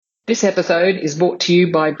This episode is brought to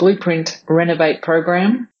you by Blueprint Renovate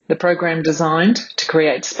Program, the program designed to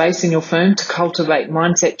create space in your firm to cultivate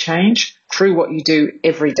mindset change through what you do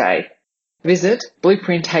every day. Visit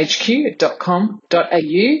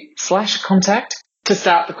blueprinthq.com.au/contact to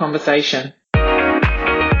start the conversation.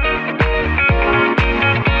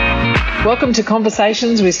 Welcome to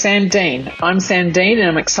Conversations with Sam Dean. I'm Sam Dean and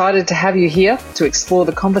I'm excited to have you here to explore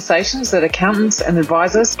the conversations that accountants and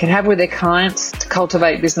advisors can have with their clients to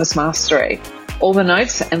cultivate business mastery. All the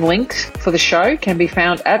notes and links for the show can be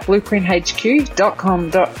found at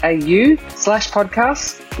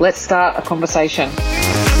blueprinthq.com.au/podcast. Let's start a conversation.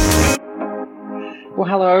 Well,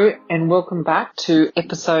 hello and welcome back to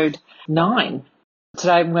episode 9.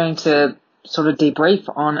 Today I'm going to sort of debrief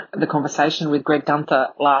on the conversation with Greg Gunther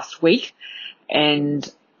last week,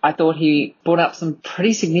 and I thought he brought up some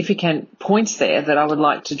pretty significant points there that I would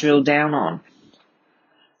like to drill down on.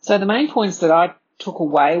 So the main points that I took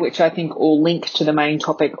away, which I think all link to the main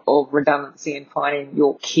topic of redundancy and finding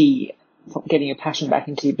your key, getting your passion back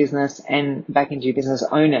into your business and back into your business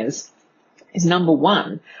owners, is number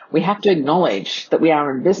one, we have to acknowledge that we are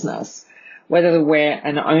in business, whether we're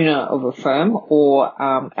an owner of a firm or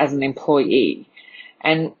as an employee.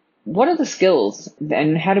 And what are the skills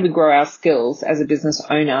and how do we grow our skills as a business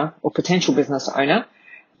owner or potential business owner?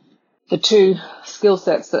 The two skill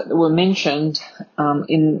sets that were mentioned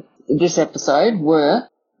in this episode were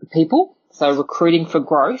people, so recruiting for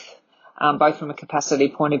growth, both from a capacity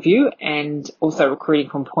point of view and also recruiting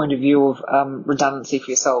from point of view of redundancy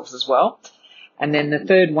for yourselves as well. And then the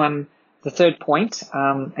third point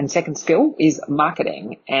and second skill is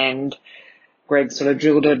marketing, and Greg sort of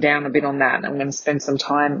drilled it down a bit on that. I'm going to spend some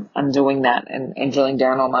time undoing that and drilling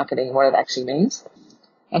down on marketing and what it actually means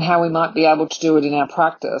and how we might be able to do it in our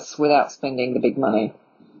practice without spending the big money.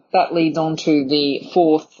 That leads on to the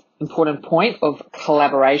fourth important point of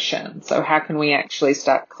collaboration. So how can we actually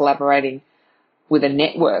start collaborating with a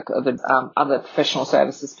network of other professional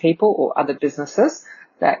services people or other businesses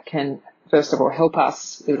that can, first of all, help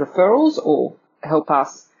us with referrals or help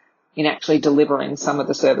us in actually delivering some of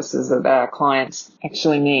the services that our clients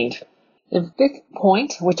actually need. The fifth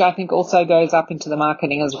point, which I think also goes up into the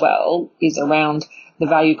marketing as well, is around the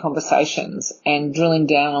value conversations and drilling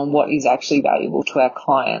down on what is actually valuable to our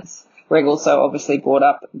clients. Greg also obviously brought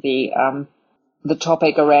up the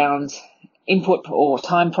topic around input or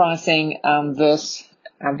time pricing versus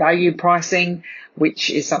value pricing, which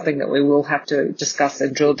is something that we will have to discuss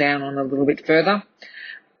and drill down on a little bit further.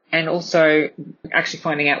 And also actually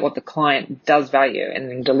finding out what the client does value and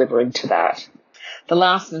then delivering to that. The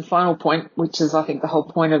last and final point, which is I think the whole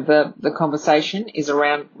point of the conversation, is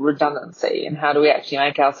around redundancy and how do we actually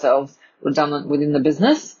make ourselves redundant within the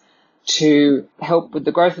business to help with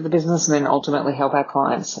the growth of the business and then ultimately help our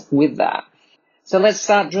clients with that. So let's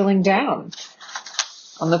start drilling down.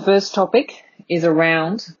 On the first topic is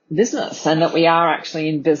around business and that we are actually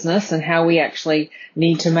in business and how we actually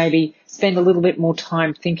need to maybe spend a little bit more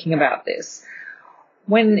time thinking about this.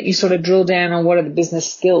 When you sort of drill down on what are the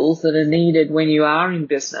business skills that are needed when you are in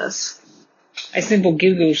business, a simple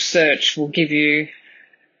Google search will give you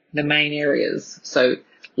the main areas. So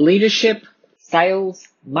leadership, sales,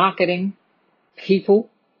 marketing, people,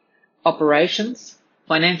 operations,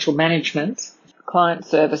 financial management, client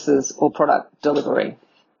services or product delivery.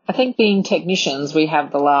 I think being technicians, we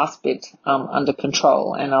have the last bit under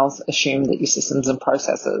control, and I'll assume that your systems and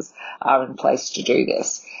processes are in place to do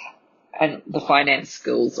this. And the finance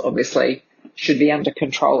skills obviously should be under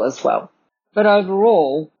control as well. But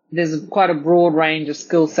overall, there's quite a broad range of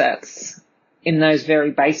skill sets in those very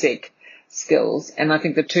basic skills. And I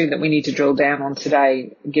think the two that we need to drill down on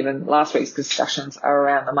today, given last week's discussions, are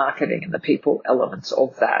around the marketing and the people elements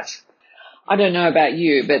of that. I don't know about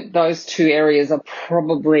you, but those two areas are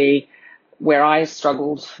probably where I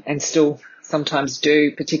struggled and still sometimes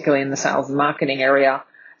do, particularly in the sales and marketing area,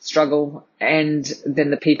 struggle. And then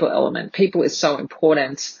the people element. People is so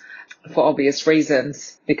important for obvious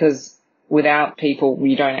reasons because without people,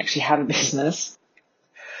 you don't actually have a business.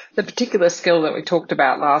 The particular skill that we talked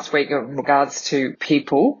about last week in regards to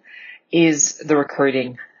people is the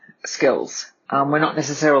recruiting skills. We're not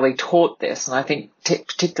necessarily taught this, and I think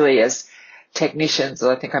particularly as technicians,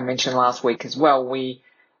 I think I mentioned last week as well, we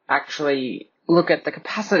actually look at the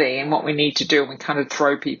capacity and what we need to do, and we kind of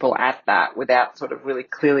throw people at that without sort of really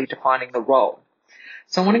clearly defining the role.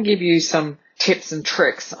 So I want to give you some tips and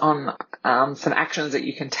tricks on some actions that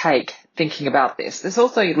you can take thinking about this. This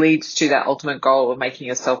also leads to that ultimate goal of making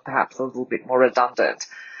yourself perhaps a little bit more redundant.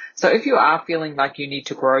 So if you are feeling like you need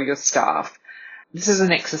to grow your staff, this is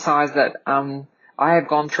an exercise that I have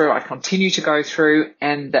gone through, I continue to go through,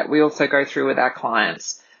 and that we also go through with our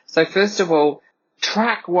clients. So first of all,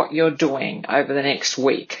 track what you're doing over the next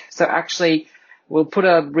week. So actually, we'll put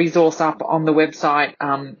a resource up on the website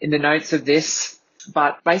in the notes of this,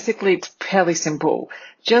 but basically it's fairly simple.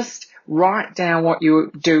 Just write down what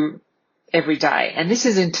you do every day. And this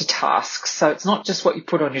is into tasks. So it's not just what you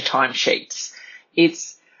put on your timesheets.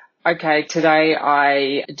 It's, okay, today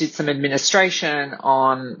I did some administration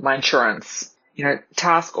on my insurance,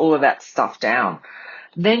 task all of that stuff down.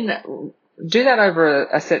 Then do that over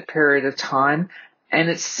a set period of time. And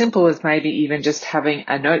it's simple as maybe even just having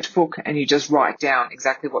a notebook and you just write down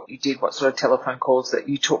exactly what you did, what sort of telephone calls that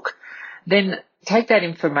you took. Then take that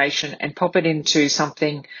information and pop it into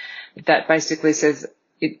something that basically says,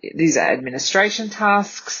 these are administration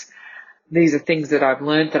tasks. These are things that I've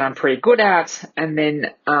learned that I'm pretty good at. And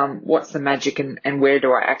then what's the magic and where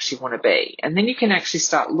do I actually want to be? And then you can actually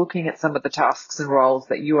start looking at some of the tasks and roles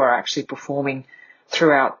that you are actually performing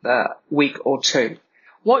throughout the week or two.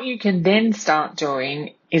 What you can then start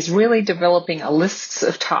doing is really developing a list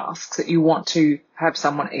of tasks that you want to have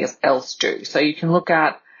someone else do. So you can look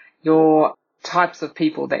at your types of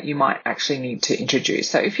people that you might actually need to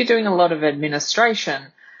introduce. So if you're doing a lot of administration,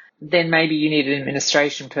 then maybe you need an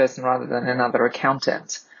administration person rather than another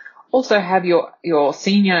accountant. Also have your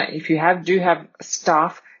senior, if you do have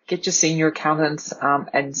staff, get your senior accountants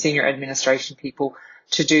and senior administration people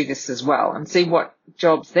to do this as well and see what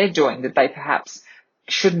jobs they're doing that they perhaps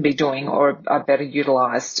shouldn't be doing or are better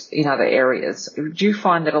utilized in other areas. We do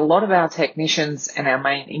find that a lot of our technicians and our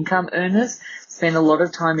main income earners spend a lot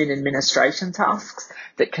of time in administration tasks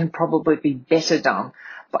that can probably be better done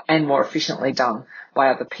and more efficiently done by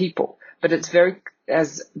other people. But it's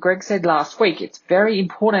as Greg said last week, it's very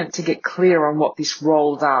important to get clear on what these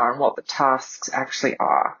roles are and what the tasks actually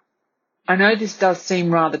are. I know this does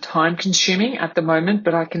seem rather time consuming at the moment,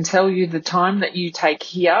 but I can tell you the time that you take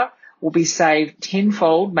here will be saved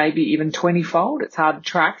tenfold, maybe even 20-fold. It's hard to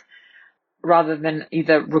track, rather than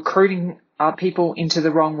either recruiting people into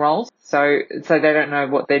the wrong roles, so they don't know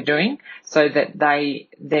what they're doing, so that they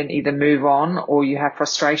then either move on or you have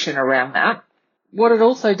frustration around that. What it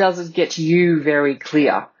also does is get you very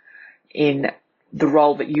clear in the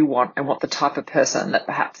role that you want and what the type of person that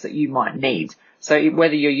perhaps that you might need. So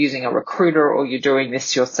whether you're using a recruiter or you're doing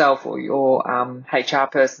this yourself or your HR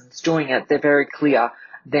person's doing it, they're very clear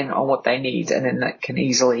then on what they need, and then that can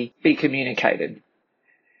easily be communicated.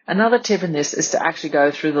 Another tip in this is to actually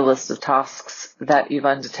go through the list of tasks that you've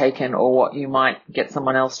undertaken or what you might get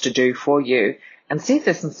someone else to do for you and see if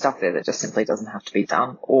there's some stuff there that just simply doesn't have to be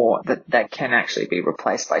done or that can actually be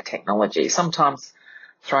replaced by technology. Sometimes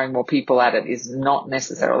throwing more people at it is not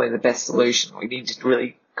necessarily the best solution. We need to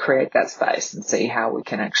really create that space and see how we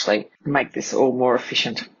can actually make this all more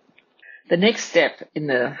efficient. The next step in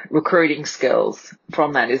the recruiting skills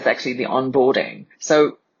from that is actually the onboarding.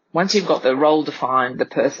 So once you've got the role defined, the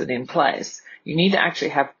person in place, you need to actually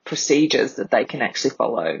have procedures that they can actually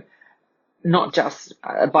follow, not just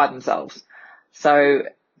by themselves. So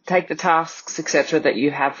take the tasks, etc., that you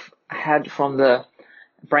have had from the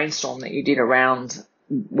brainstorm that you did around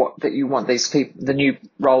what that you want these people, the new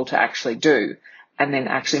role to actually do, and then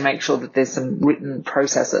actually make sure that there's some written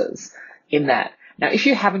processes in that. Now, if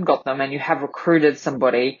you haven't got them and you have recruited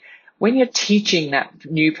somebody, when you're teaching that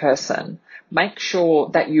new person, make sure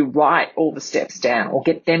that you write all the steps down or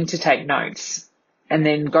get them to take notes and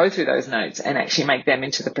then go through those notes and actually make them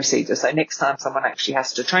into the procedure. So next time someone actually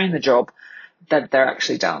has to train the job, that they're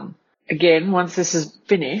actually done. Again, once this is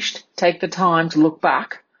finished, take the time to look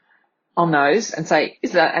back on those and say,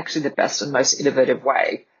 is that actually the best and most innovative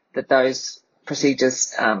way that those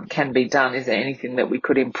procedures can be done? Is there anything that we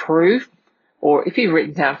could improve? Or if you've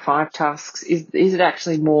written down 5 tasks, is it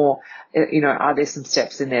actually more, are there some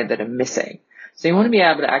steps in there that are missing? So you want to be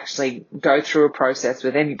able to actually go through a process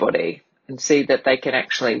with anybody and see that they can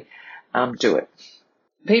actually do it.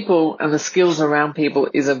 People and the skills around people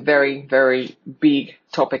is a very, very big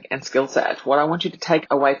topic and skill set. What I want you to take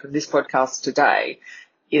away from this podcast today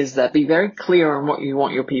is that be very clear on what you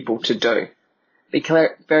want your people to do. Be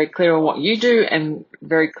very clear on what you do and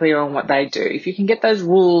very clear on what they do. If you can get those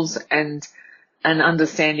rules and an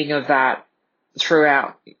understanding of that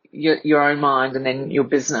throughout your own mind and then your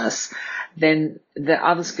business, then the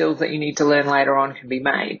other skills that you need to learn later on can be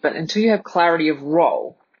made. But until you have clarity of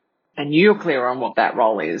role and you're clear on what that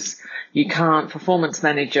role is, you can't performance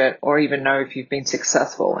manage it or even know if you've been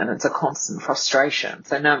successful, and it's a constant frustration.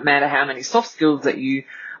 So no matter how many soft skills that you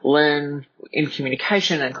learn in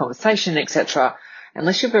communication and conversation, etc.,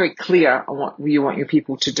 unless you're very clear on what you want your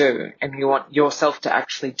people to do and you want yourself to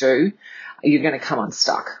actually do, you're going to come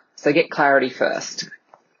unstuck. So get clarity first.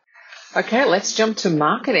 Okay, let's jump to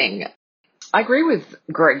marketing. I agree with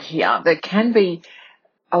Greg here. There can be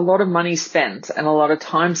a lot of money spent and a lot of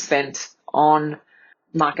time spent on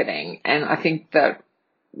marketing. And I think that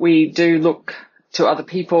we do look to other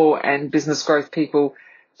people and business growth people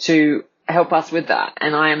to help us with that.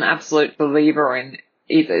 And I am an absolute believer in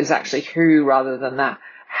it is actually who rather than that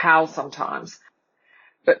how sometimes.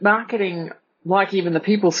 But marketing, like even the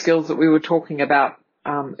people skills that we were talking about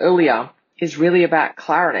earlier, is really about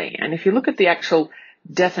clarity. And if you look at the actual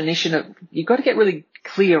definition of, you've got to get really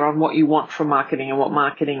clear on what you want from marketing and what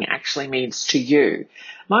marketing actually means to you.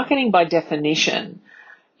 Marketing by definition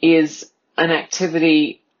is an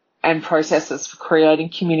activity and processes for creating,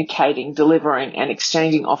 communicating, delivering and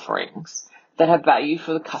exchanging offerings that have value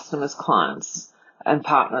for the customers, clients and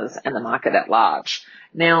partners and the market at large.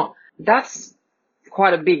 Now, that's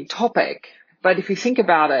quite a big topic, but if you think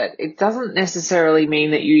about it, it doesn't necessarily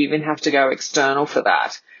mean that you even have to go external for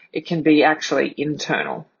that. It can be actually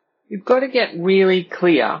internal. You've got to get really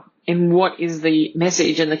clear in what is the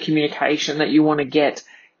message and the communication that you want to get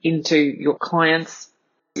into your clients,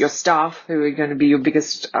 your staff, who are going to be your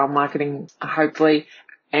biggest marketing, hopefully,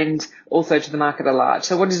 and also to the market at large.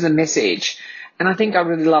 So what is the message? And I think I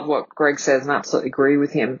really love what Greg says and I absolutely agree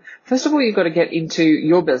with him. First of all, you've got to get into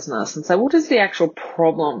your business and say, what is the actual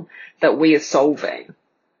problem that we are solving?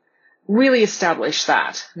 Really establish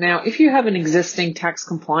that. Now, if you have an existing tax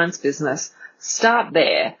compliance business, start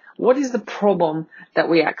there. What is the problem that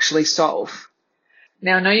we actually solve?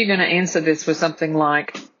 Now, I know you're going to answer this with something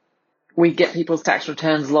like, we get people's tax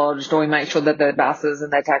returns lodged, or we make sure that their BASs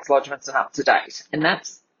and their tax lodgements are up to date. And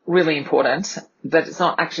that's really important, that it's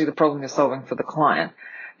not actually the problem you're solving for the client.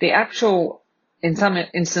 The actual, in some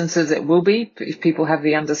instances it will be if people have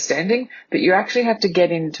the understanding, but you actually have to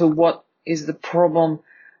get into what is the problem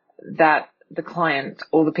that the client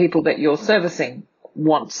or the people that you're servicing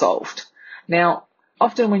want solved. Now,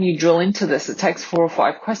 often when you drill into this, it takes 4 or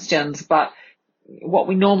 5 questions, but what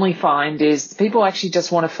we normally find is people actually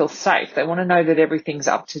just want to feel safe. They want to know that everything's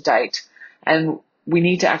up to date, and we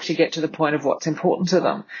need to actually get to the point of what's important to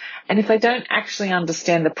them. And if they don't actually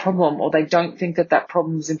understand the problem, or they don't think that that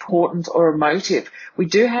problem is important or emotive, we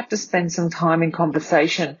do have to spend some time in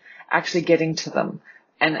conversation actually getting to them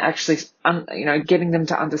and actually, getting them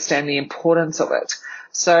to understand the importance of it.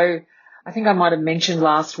 So I think I might have mentioned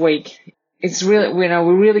last week, it's really,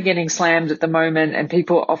 we're really getting slammed at the moment, and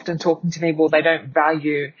people are often talking to me, well, they don't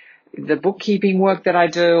value the bookkeeping work that I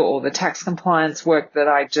do or the tax compliance work that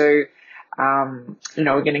I do.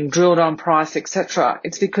 We're getting drilled on price, etc.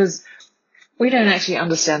 It's because we don't actually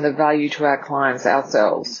understand the value to our clients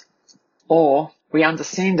ourselves, or we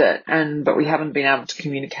understand it, but we haven't been able to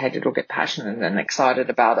communicate it or get passionate and excited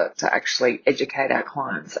about it to actually educate our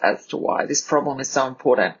clients as to why this problem is so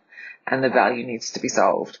important and the value needs to be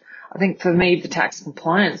solved. I think for me, the tax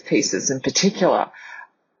compliance pieces in particular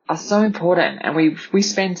are so important, and we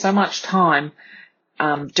spend so much time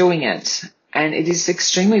doing it. And it is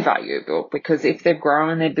extremely valuable, because if they've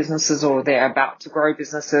grown their businesses or they're about to grow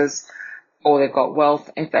businesses or they've got wealth,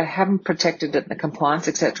 if they haven't protected it and the compliance,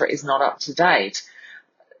 etc., is not up to date,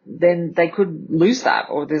 then they could lose that,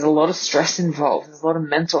 or there's a lot of stress involved. There's a lot of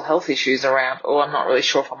mental health issues around, or I'm not really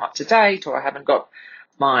sure if I'm up to date, or I haven't got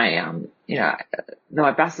my,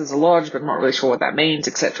 my BASs are lodged, but I'm not really sure what that means,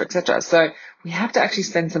 etc., etc. So we have to actually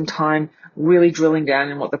spend some time really drilling down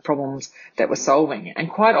in what the problems that we're solving. And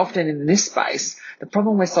quite often in this space, the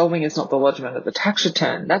problem we're solving is not the lodgement of the tax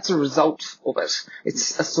return. That's a result of it.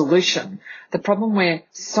 It's a solution. The problem we're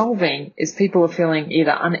solving is people are feeling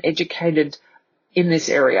either uneducated in this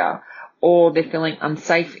area, or they're feeling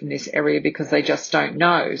unsafe in this area because they just don't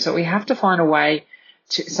know. So we have to find a way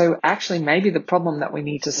so actually maybe the problem that we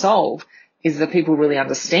need to solve is that people really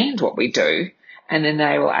understand what we do, and then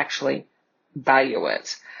they will actually value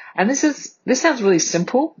it. And this sounds really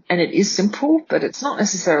simple, and it is simple, but it's not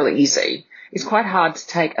necessarily easy. It's quite hard to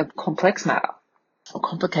take a complex matter or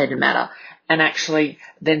complicated matter and actually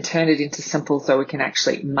then turn it into simple so we can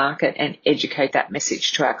actually market and educate that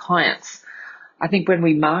message to our clients. I think when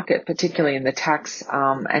we market, particularly in the tax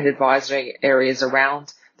and advisory areas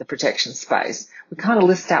around the protection space, we kind of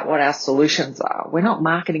list out what our solutions are. We're not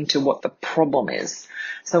marketing to what the problem is.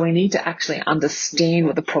 So we need to actually understand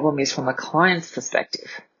what the problem is from a client's perspective,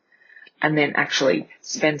 and then actually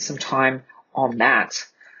spend some time on that.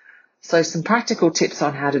 So some practical tips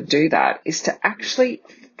on how to do that is to actually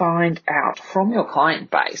find out from your client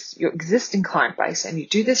base, your existing client base, and you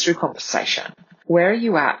do this through conversation. Where are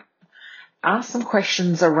you at? Ask some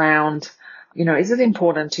questions around, is it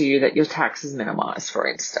important to you that your tax is minimized, for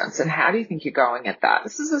instance? And how do you think you're going at that?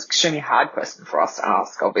 This is an extremely hard question for us to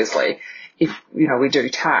ask, obviously, if, we do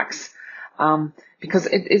tax. because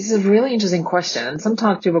it's a really interesting question. And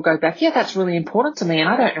sometimes people go back, yeah, that's really important to me, and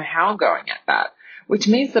I don't know how I'm going at that, which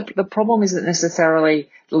means that the problem isn't necessarily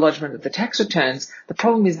the lodgement of the tax returns. The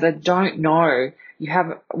problem is they don't know.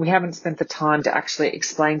 We haven't spent the time to actually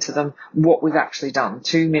explain to them what we've actually done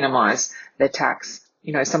to minimize their tax.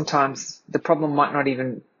 Sometimes the problem might not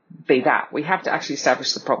even be that. We have to actually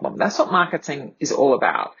establish the problem. That's what marketing is all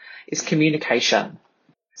about, is communication.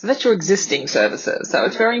 So that's your existing services. So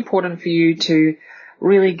it's very important for you to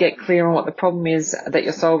really get clear on what the problem is that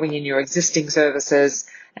you're solving in your existing services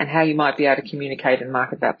and how you might be able to communicate and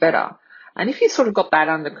market that better. And if you sort of got that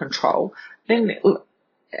under control, then,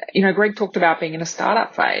 Greg talked about being in a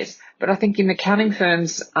startup phase, but I think in accounting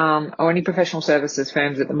firms or any professional services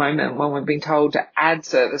firms at the moment, when we're being told to add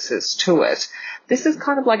services to it, this is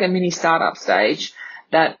kind of like a mini startup stage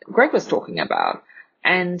that Greg was talking about.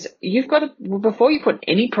 And you've got to, before you put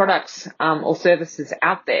any products or services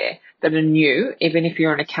out there that are new, even if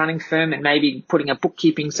you're an accounting firm and maybe putting a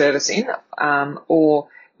bookkeeping service in, or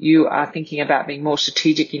you are thinking about being more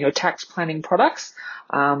strategic in your tax planning products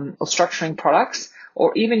or structuring products,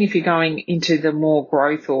 or even if you're going into the more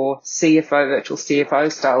growth or virtual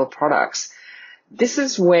CFO style of products, this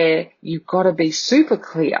is where you've got to be super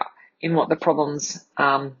clear in what the problems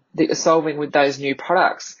that you're solving with those new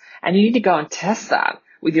products. And you need to go and test that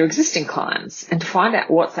with your existing clients and to find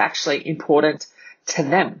out what's actually important to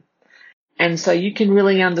them. And so you can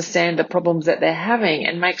really understand the problems that they're having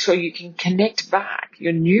and make sure you can connect back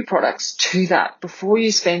your new products to that before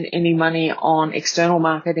you spend any money on external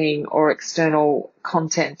marketing or external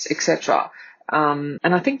content, etc. And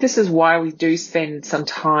I think this is why we do spend some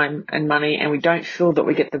time and money and we don't feel that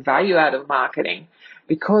we get the value out of marketing,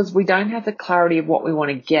 because we don't have the clarity of what we want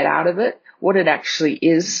to get out of it, what it actually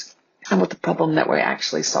is, and what the problem that we're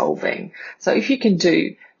actually solving. So if you can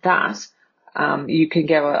do that, you can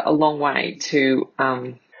go a long way to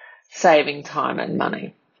saving time and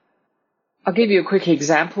money. I'll give you a quick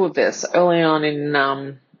example of this. Early on in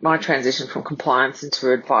my transition from compliance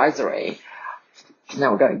into advisory,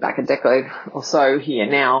 now we're going back a decade or so here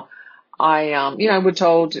now, I, we're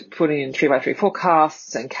told to put in 3x3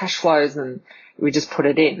 forecasts and cash flows, and we just put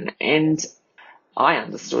it in. And I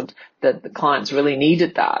understood that the clients really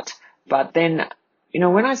needed that. But then,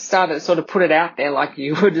 when I started to sort of put it out there like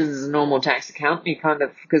you would as a normal tax accountant, you kind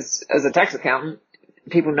of, because as a tax accountant,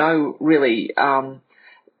 people know really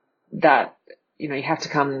that, you have to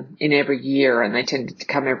come in every year, and they tend to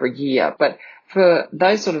come every year. But for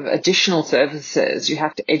those sort of additional services, you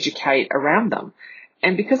have to educate around them.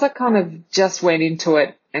 And because I kind of just went into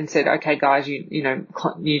it and said, okay, guys,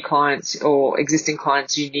 new clients or existing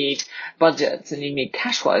clients, you need budgets and you need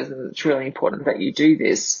cash flows, and it's really important that you do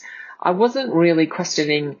this. I wasn't really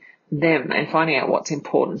questioning them and finding out what's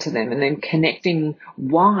important to them and then connecting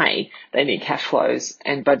why they need cash flows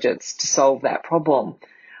and budgets to solve that problem.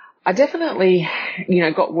 I definitely,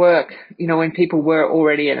 got work, when people were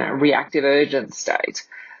already in a reactive urgent state,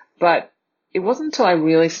 but it wasn't until I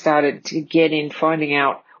really started to get in finding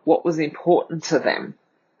out what was important to them,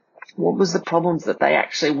 what was the problems that they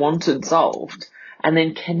actually wanted solved, and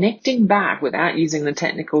then connecting back without using the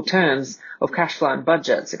technical terms of cash flow and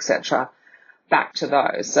budgets, etc., back to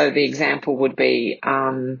those. So the example would be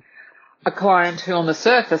a client who on the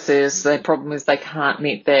surface is, their problem is they can't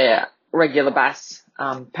meet their regular BAS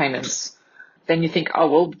payments. Then you think, oh,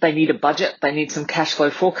 well, they need a budget, they need some cash flow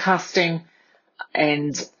forecasting,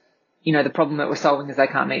 and, the problem that we're solving is they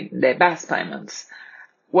can't meet their BAS payments.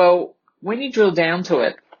 Well, when you drill down to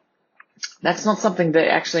it, that's not something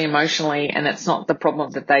that actually emotionally, and it's not the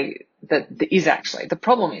problem that is actually. The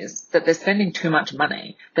problem is that they're spending too much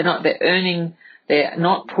money. They're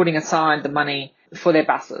not putting aside the money for their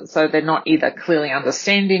buses. So they're not either clearly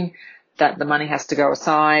understanding that the money has to go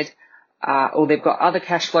aside, or they've got other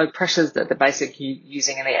cash flow pressures that they're basically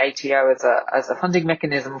using in the ATO as a funding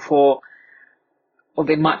mechanism for, or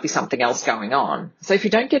there might be something else going on. So if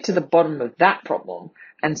you don't get to the bottom of that problem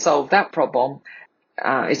and solve that problem,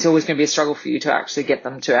 it's always going to be a struggle for you to actually get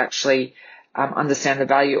them to actually understand the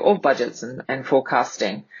value of budgets and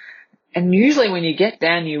forecasting. And usually when you get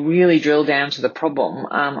down, you really drill down to the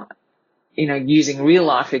problem, using real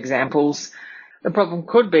life examples. The problem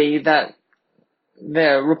could be that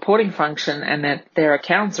their reporting function and that their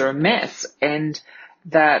accounts are a mess, and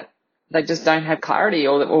that they just don't have clarity,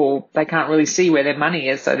 or they can't really see where their money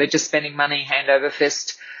is. So they're just spending money hand over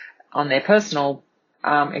fist on their personal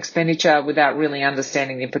expenditure without really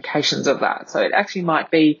understanding the implications of that. So it actually might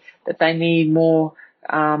be that they need more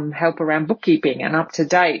help around bookkeeping and up to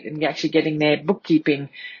date, and actually getting their bookkeeping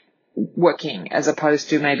working as opposed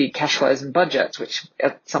to maybe cash flows and budgets, which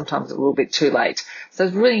are sometimes a little bit too late. So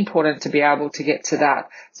it's really important to be able to get to that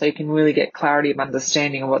so you can really get clarity of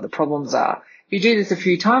understanding of what the problems are. If you do this a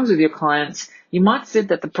few times with your clients, you might see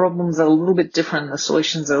that the problems are a little bit different, the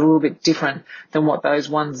solutions are a little bit different than what those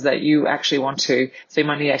ones that you actually want to, so you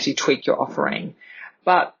might need to actually tweak your offering.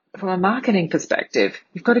 But from a marketing perspective,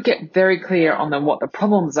 you've got to get very clear on what the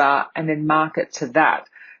problems are and then market to that.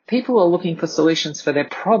 People are looking for solutions for their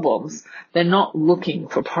problems. They're not looking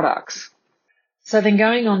for products. So then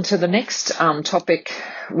going on to the next topic,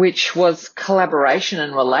 which was collaboration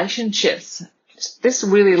and relationships. This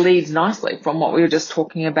really leads nicely from what we were just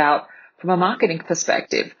talking about from a marketing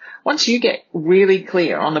perspective. Once you get really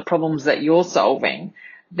clear on the problems that you're solving,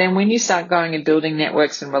 then when you start going and building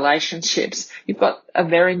networks and relationships, you've got a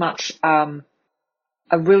very much a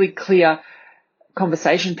really clear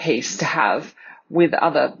conversation piece to have with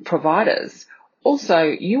other providers. Also,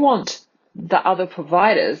 you want the other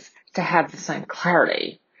providers to have the same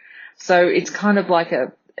clarity. So it's kind of like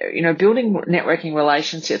building networking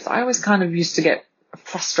relationships. I always kind of used to get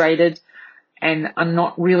frustrated and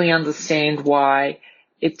not really understand why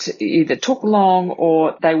it either took long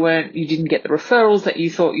or you didn't get the referrals that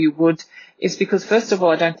you thought you would. It's because, first of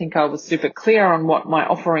all, I don't think I was super clear on what my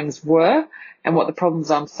offerings were and what the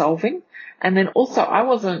problems I'm solving. And then also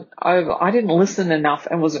I didn't listen enough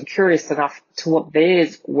and wasn't curious enough to what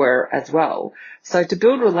theirs were as well. So to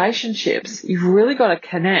build relationships, you've really got to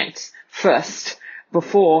connect first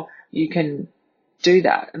before you can do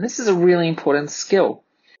that. And this is a really important skill.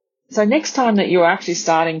 So next time that you're actually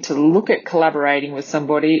starting to look at collaborating with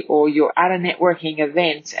somebody, or you're at a networking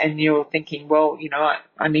event and you're thinking, well,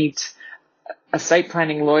 I need estate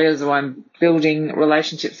planning lawyers, or I'm building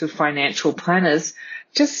relationships with financial planners,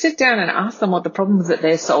 just sit down and ask them what the problems that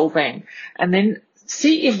they're solving, and then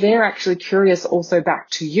see if they're actually curious also back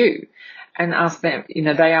to you, and ask them,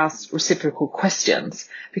 they ask reciprocal questions,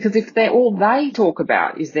 because if all they talk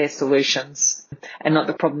about is their solutions and not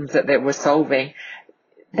the problems that they were solving,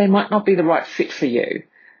 they might not be the right fit for you.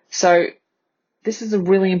 So this is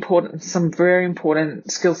some very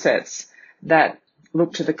important skill sets that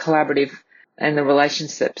look to the collaborative and the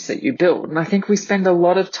relationships that you build. And I think we spend a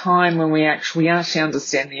lot of time when we actually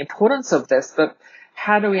understand the importance of this, but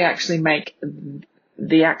how do we actually make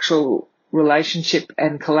the actual relationship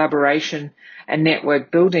and collaboration and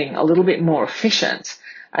network building a little bit more efficient?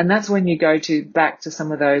 And that's when you go back to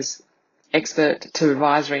some of those expert to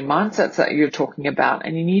advisory mindsets that you're talking about,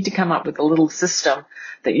 and you need to come up with a little system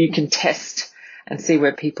that you can test and see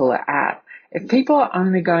where people are at. If people are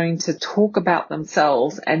only going to talk about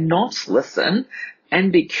themselves and not listen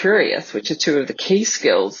and be curious, which are two of the key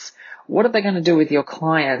skills, what are they going to do with your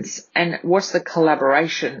clients, and what's the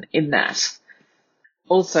collaboration in that?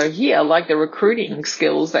 Also here, like the recruiting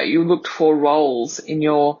skills that you looked for roles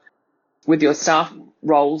with your staff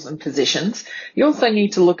roles and positions, you also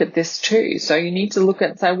need to look at this too. So you need to look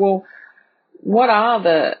at, say, well, what are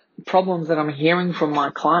the problems that I'm hearing from my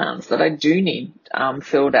clients that I do need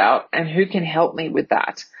filled out, and who can help me with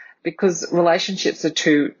that? Because relationships are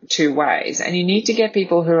two ways, and you need to get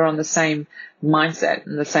people who are on the same mindset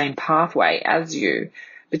and the same pathway as you,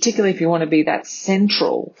 particularly if you want to be that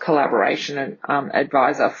central collaboration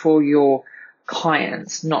advisor for your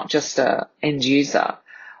clients, not just a end user.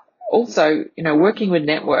 Also, working with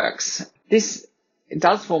networks, this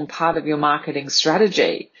does form part of your marketing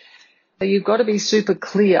strategy. So you've got to be super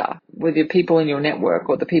clear with your people in your network,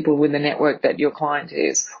 or the people within the network that your client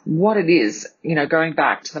is, what it is, going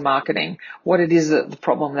back to the marketing, what it is that the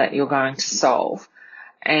problem that you're going to solve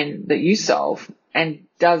and that you solve. And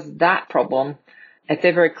does that problem, if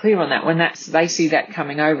they're very clear on that, when they see that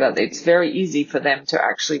coming over, it's very easy for them to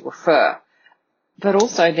actually refer. But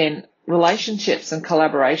also then relationships and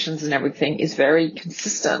collaborations and everything is very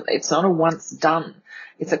consistent. It's not a once done.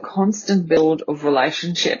 It's a constant build of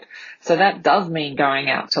relationship. So that does mean going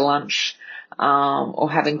out to lunch,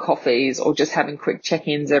 or having coffees, or just having quick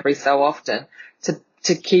check-ins every so often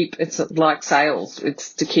to keep, it's like sales.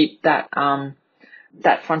 It's to keep that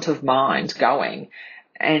front of mind going,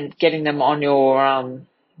 and getting them on your,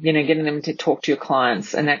 getting them to talk to your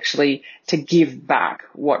clients and actually to give back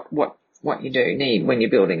what you do need when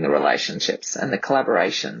you're building the relationships and the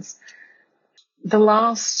collaborations. The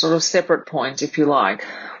last sort of separate point, if you like,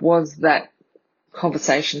 was that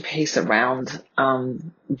conversation piece around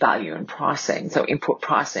value and pricing. So input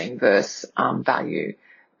pricing versus value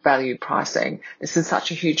pricing. This is such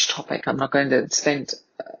a huge topic. I'm not going to spend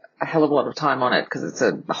a hell of a lot of time on it because it's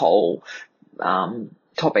a whole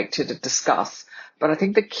topic to discuss. But I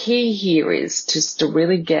think the key here is just to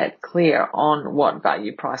really get clear on what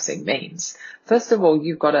value pricing means. First of all,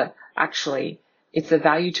 you've got to actually it's the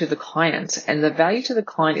value to the client, and the value to the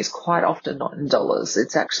client is quite often not in dollars.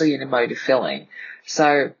 It's actually in emotive feeling.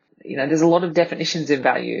 So, there's a lot of definitions in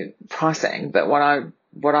value pricing, but what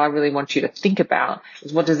I really want you to think about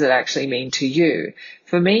is, what does it actually mean to you?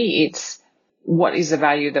 For me, it's what is the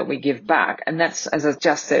value that we give back? And that's, as I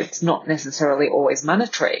just said, it's not necessarily always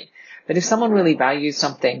monetary, but if someone really values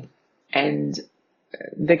something and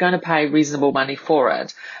they're going to pay reasonable money for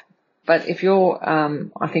it. But if you're,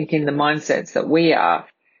 I think, in the mindsets that we are,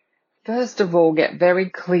 first of all, get very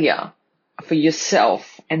clear for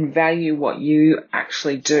yourself and value what you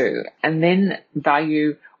actually do, and then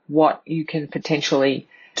value what you can potentially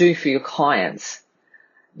do for your clients.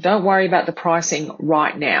 Don't worry about the pricing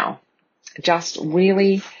right now. Just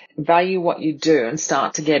really value what you do and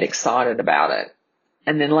start to get excited about it.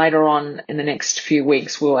 And then later on in the next few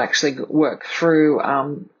weeks, we'll actually work through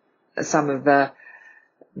some of the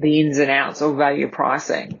ins and outs of value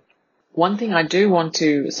pricing. One thing I do want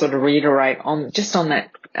to sort of reiterate on that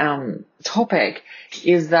topic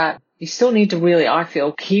is that you still need to really, I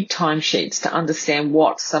feel, keep timesheets to understand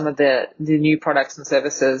what some of the new products and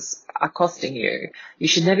services are costing you. You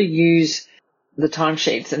should never use the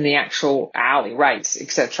timesheets and the actual hourly rates,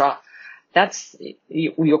 etc. That's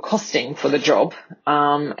your costing for the job,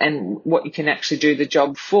 and what you can actually do the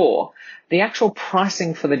job for. The actual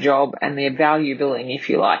pricing for the job and the value billing, if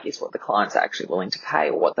you like, is what the client's actually willing to pay,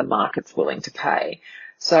 or what the market's willing to pay.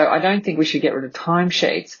 So I don't think we should get rid of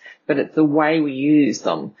timesheets, but it's the way we use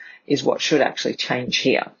them is what should actually change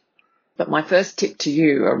here. But my first tip to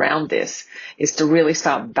you around this is to really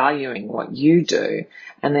start valuing what you do,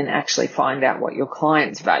 and then actually find out what your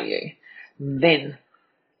clients value. Then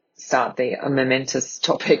start the momentous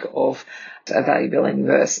topic of value billing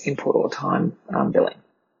versus input or time billing.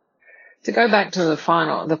 To go back to the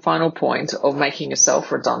final point of making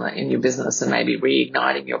yourself redundant in your business and maybe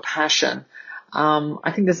reigniting your passion,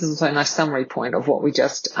 I think this is also a nice summary point of what we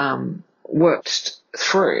just worked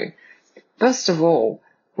through. First of all,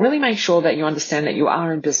 really make sure that you understand that you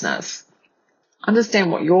are in business.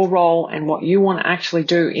 Understand what your role and what you want to actually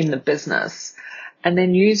do in the business, and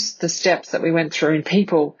then use the steps that we went through in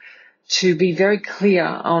people to be very clear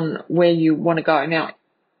on where you want to go. Now,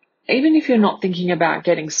 even if you're not thinking about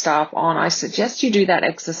getting staff on, I suggest you do that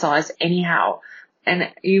exercise anyhow.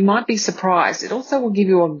 And you might be surprised. It also will give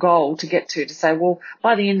you a goal to get to say, well,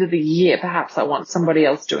 by the end of the year, perhaps I want somebody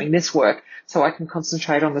else doing this work so I can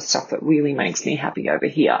concentrate on the stuff that really makes me happy over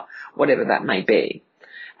here, whatever that may be.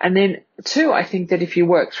 And then two, I think that if you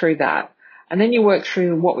work through that, and then you work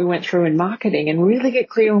through what we went through in marketing and really get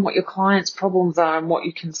clear on what your clients' problems are and what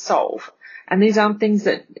you can solve. And these aren't things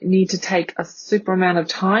that need to take a super amount of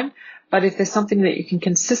time, but if there's something that you can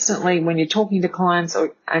consistently, when you're talking to clients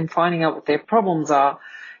and finding out what their problems are,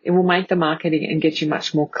 it will make the marketing and get you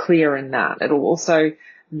much more clear in that. It'll also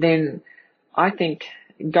then, I think,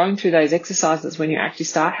 going through those exercises when you actually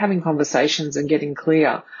start having conversations and getting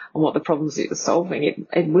clear on what the problems that you're solving,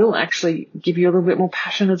 it will actually give you a little bit more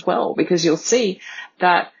passion as well, because you'll see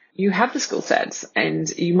that you have the skill sets and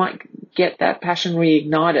you might get that passion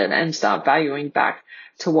reignited and start valuing back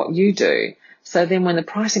to what you do. So then when the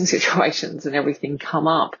pricing situations and everything come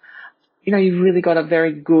up, you've really got a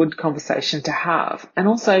very good conversation to have. And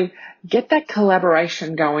also get that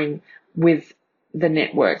collaboration going with the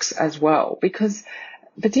networks as well, because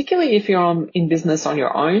particularly if you're in business on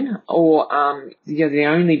your own, or you're the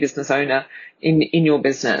only business owner in your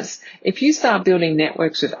business, if you start building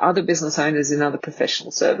networks with other business owners in other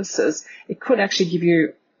professional services, it could actually give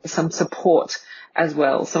you some support as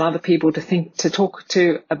well, some other people to talk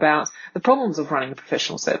to about the problems of running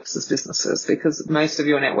professional services businesses, because most of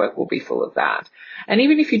your network will be full of that. And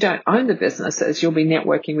even if you don't own the businesses, you'll be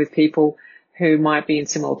networking with people who might be in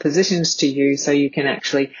similar positions to you, so you can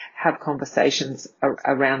actually have conversations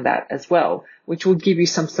around that as well, which will give you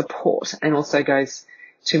some support and also goes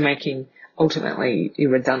to making ultimately you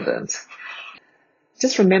redundant.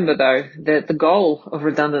 Just remember, though, that the goal of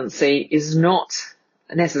redundancy is not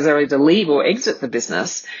necessarily to leave or exit the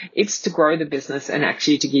business. It's to grow the business and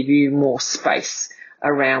actually to give you more space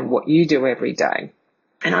around what you do every day.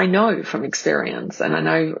 And I know from experience, and I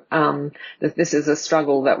know that this is a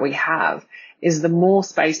struggle that we have, is the more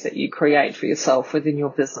space that you create for yourself within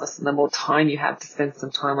your business and the more time you have to spend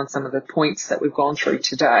some time on some of the points that we've gone through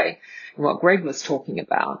today and what Greg was talking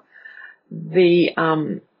about, the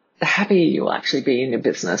happier you'll actually be in your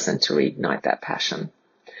business and to reignite that passion.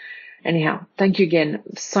 Anyhow, thank you again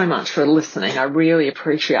so much for listening. I really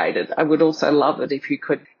appreciate it. I would also love it if you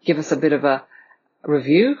could give us a bit of a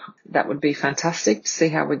review. That would be fantastic to see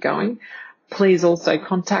how we're going. Please also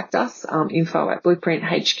contact us,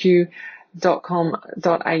 info@blueprinthq.com,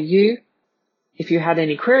 blueprint.com.au. If you had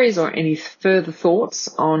any queries or any further thoughts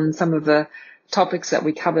on some of the topics that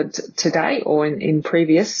we covered today or in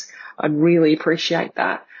previous, I'd really appreciate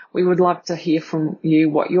that. We would love to hear from you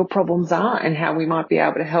what your problems are and how we might be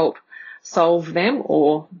able to help solve them,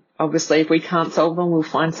 or obviously if we can't solve them, we'll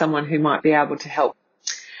find someone who might be able to help.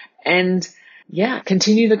 And yeah,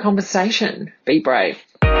 continue the conversation. Be brave.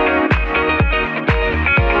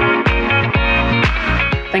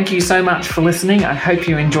 Thank you so much for listening. I hope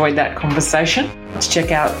you enjoyed that conversation. To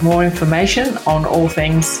check out more information on all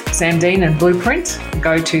things Sam Dean and Blueprint,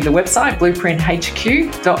 go to the website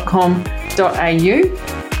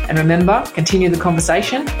blueprinthq.com.au. And remember, continue the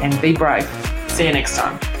conversation and be brave. See you next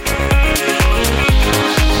time.